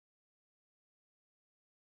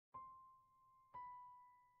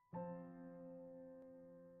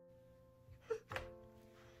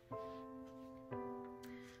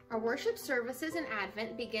Our worship services in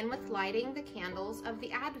Advent begin with lighting the candles of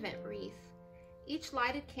the Advent wreath. Each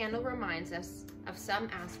lighted candle reminds us of some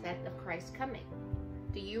aspect of Christ's coming.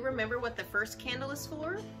 Do you remember what the first candle is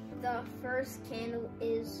for? The first candle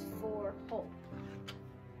is for hope.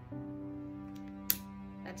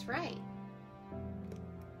 That's right.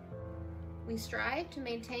 We strive to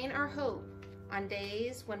maintain our hope on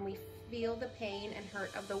days when we feel the pain and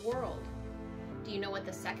hurt of the world. Do you know what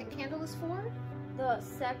the second candle is for? The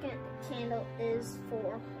second candle is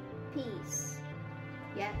for peace.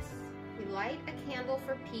 Yes, we light a candle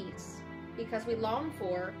for peace because we long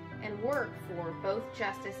for and work for both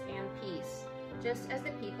justice and peace, just as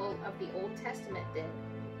the people of the Old Testament did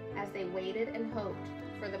as they waited and hoped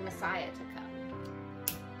for the Messiah to come.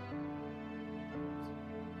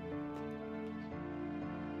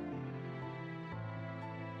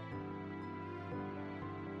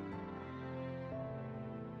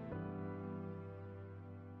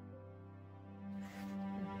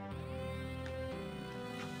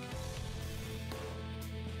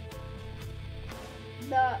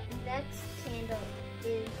 The next candle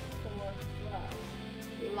is for love.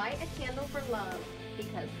 We light a candle for love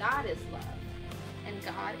because God is love and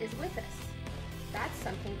God is with us. That's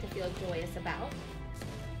something to feel joyous about.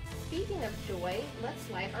 Speaking of joy, let's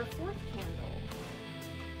light our fourth candle.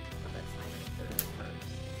 Let's light our third first.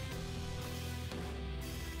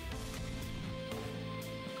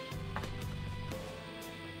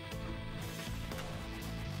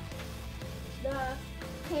 The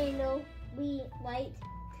candle we light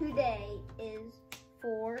today is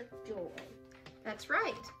for joy. That's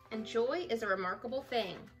right, and joy is a remarkable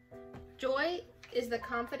thing. Joy is the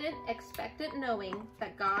confident, expectant knowing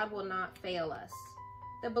that God will not fail us.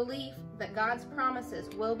 The belief that God's promises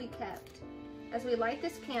will be kept. As we light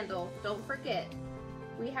this candle, don't forget,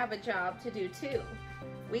 we have a job to do too.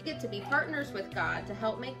 We get to be partners with God to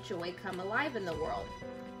help make joy come alive in the world,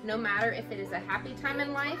 no matter if it is a happy time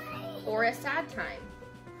in life or a sad time.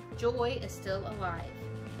 Joy is still alive.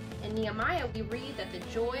 In Nehemiah, we read that the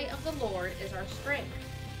joy of the Lord is our strength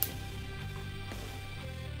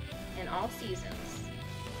in all seasons.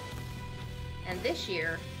 And this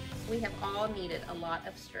year, we have all needed a lot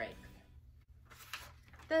of strength.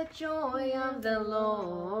 The joy of the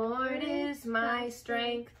Lord is my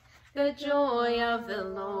strength. The joy of the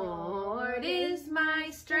Lord is my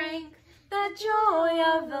strength. The joy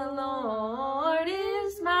of the Lord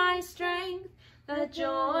is my strength. The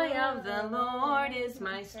joy of the Lord is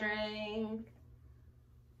my strength.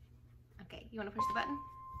 Okay, you want to push the button?